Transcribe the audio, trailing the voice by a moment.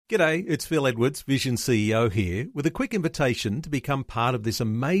G'day, it's Phil Edwards, Vision CEO here, with a quick invitation to become part of this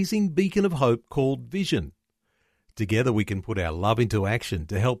amazing beacon of hope called Vision. Together we can put our love into action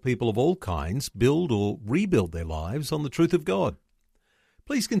to help people of all kinds build or rebuild their lives on the truth of God.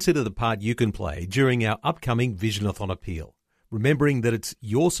 Please consider the part you can play during our upcoming Visionathon appeal, remembering that it's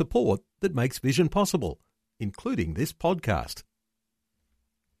your support that makes Vision possible, including this podcast.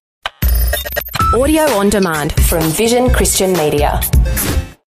 Audio on demand from Vision Christian Media.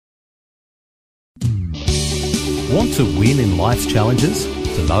 Want to win in life's challenges?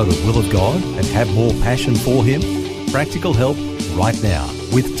 To know the will of God and have more passion for Him? Practical help right now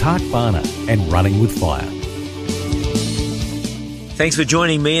with Tak Bhana and Running with Fire. Thanks for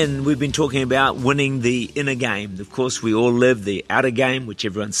joining me, and we've been talking about winning the inner game. Of course, we all live the outer game, which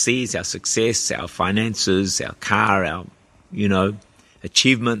everyone sees, our success, our finances, our car, our,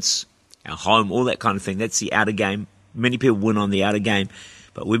 achievements, our home, all that kind of thing. That's the outer game. Many people win on the outer game,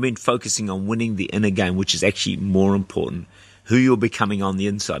 but we've been focusing on winning the inner game, which is actually more important. Who you're becoming on the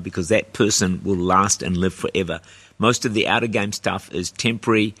inside, because that person will last and live forever. Most of the outer game stuff is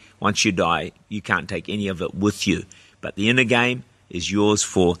temporary. Once you die, you can't take any of it with you. But the inner game is yours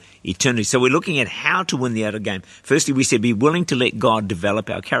for eternity. So we're looking at how to win the outer game. Firstly, we said be willing to let God develop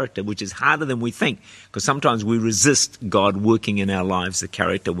our character, which is harder than we think, because sometimes we resist God working in our lives the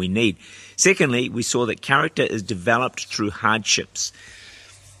character we need. Secondly, we saw that character is developed through hardships.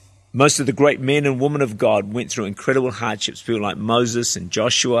 Most of the great men and women of God went through incredible hardships, people like Moses and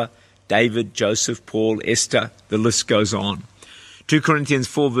Joshua, David, Joseph, Paul, Esther, the list goes on. 2 Corinthians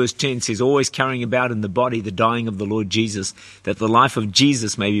 4 verse 10 says, always carrying about in the body the dying of the Lord Jesus, that the life of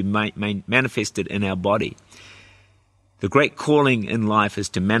Jesus may be manifested in our body. The great calling in life is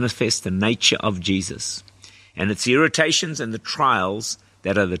to manifest the nature of Jesus. And it's the irritations and the trials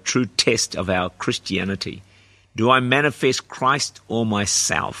that are the true test of our Christianity. Do I manifest Christ or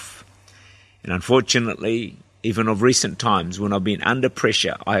myself? And unfortunately, even of recent times, when I've been under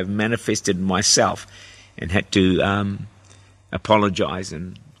pressure, I have manifested myself and had to apologize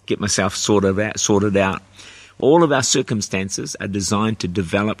and get myself sorted out. All of our circumstances are designed to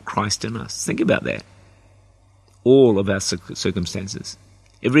develop Christ in us. Think about that. All of our circumstances,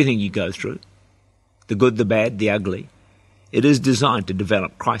 everything you go through, the good, the bad, the ugly, it is designed to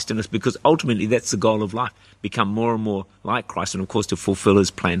develop Christ in us, because ultimately that's the goal of life, become more and more like Christ, and of course to fulfill His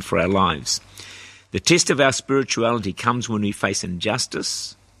plan for our lives. The test of our spirituality comes when we face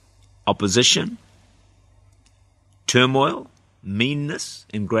injustice, opposition, turmoil, meanness,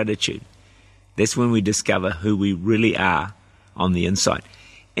 ingratitude. That's when we discover who we really are on the inside.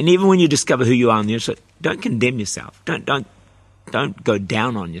 And even when you discover who you are on the inside, don't condemn yourself. Don't go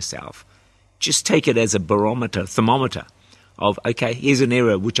down on yourself. Just take it as a thermometer of, okay, here's an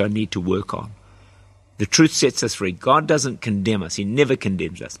area which I need to work on. The truth sets us free. God doesn't condemn us. He never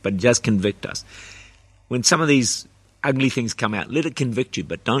condemns us, but He does convict us. When some of these ugly things come out, let it convict you,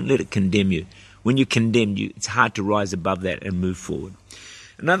 but don't let it condemn you. When you're condemned, it's hard to rise above that and move forward.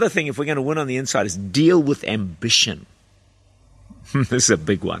 Another thing, if we're going to win on the inside, is deal with ambition. This is a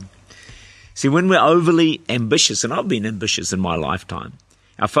big one. See, when we're overly ambitious, and I've been ambitious in my lifetime,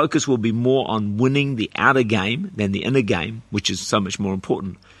 our focus will be more on winning the outer game than the inner game, which is so much more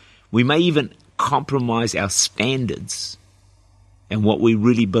important. We may even compromise our standards and what we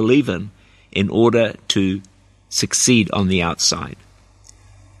really believe in order to succeed on the outside.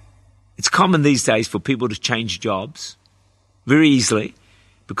 It's common these days for people to change jobs very easily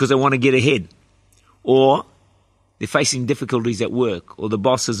because they want to get ahead, or they're facing difficulties at work, or the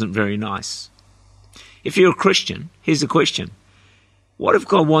boss isn't very nice. If you're a Christian, here's the question. What if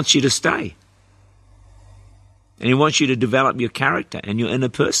God wants you to stay? And He wants you to develop your character and your inner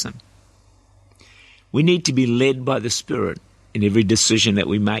person. We need to be led by the Spirit in every decision that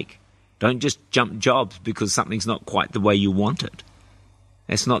we make. Don't just jump jobs because something's not quite the way you want it.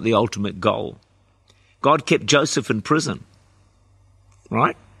 That's not the ultimate goal. God kept Joseph in prison,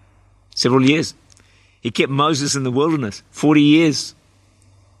 right? Several years. He kept Moses in the wilderness, 40 years.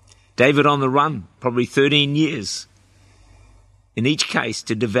 David on the run, probably 13 years. In each case,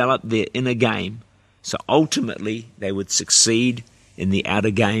 to develop their inner game, so ultimately they would succeed in the outer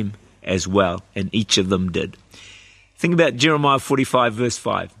game as well, and each of them did. Think about Jeremiah 45 verse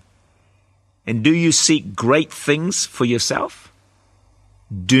 5. And do you seek great things for yourself?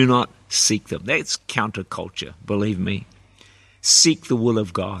 Do not seek them. That's counterculture, believe me. Seek the will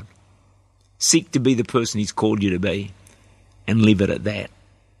of God. Seek to be the person He's called you to be, and leave it at that.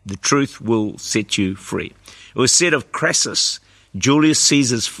 The truth will set you free. It was said of Crassus, Julius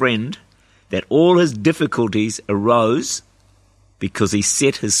Caesar's friend, that all his difficulties arose because he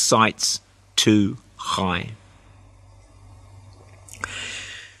set his sights too high.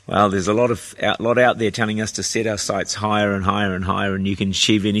 Well, there's a lot out there telling us to set our sights higher and higher and higher, and you can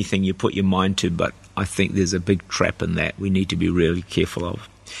achieve anything you put your mind to, but I think there's a big trap in that we need to be really careful of.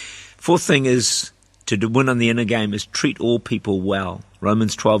 Fourth thing is to win on the inner game is treat all people well.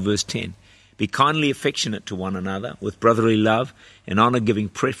 Romans 12 verse 10. Be kindly affectionate to one another with brotherly love and honor, giving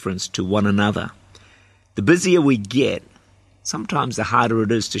preference to one another. The busier we get, sometimes the harder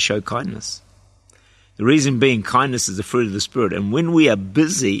it is to show kindness. The reason being, kindness is the fruit of the Spirit, and when we are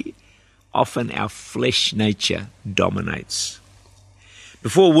busy, often our flesh nature dominates.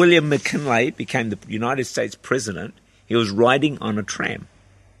 Before William McKinley became the United States President, he was riding on a tram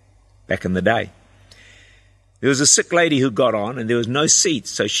back in the day. There was a sick lady who got on, and there was no seat,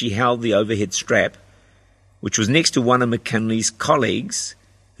 so she held the overhead strap, which was next to one of McKinley's colleagues,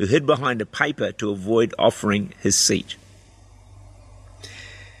 who hid behind a paper to avoid offering his seat.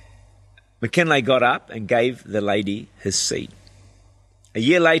 McKinley got up and gave the lady his seat. A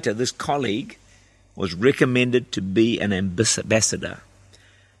year later, this colleague was recommended to be an ambassador,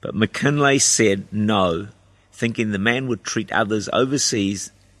 but McKinley said no, thinking the man would treat others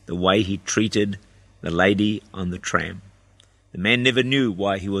overseas the way he treated the lady on the tram. The man never knew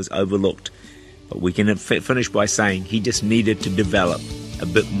why he was overlooked, but we can finish by saying he just needed to develop a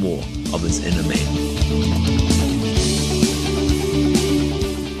bit more of his inner man.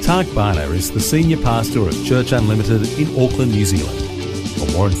 Tak Bhana is the Senior Pastor of Church Unlimited in Auckland, New Zealand. For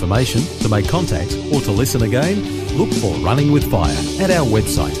more information, to make contact or to listen again, look for Running with Fire at our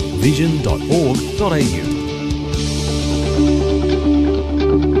website vision.org.au.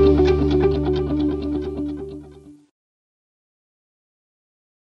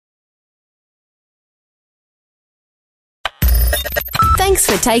 Thanks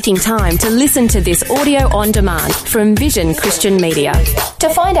for taking time to listen to this audio on demand from Vision Christian Media. To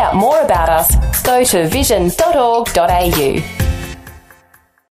find out more about us, go to vision.org.au.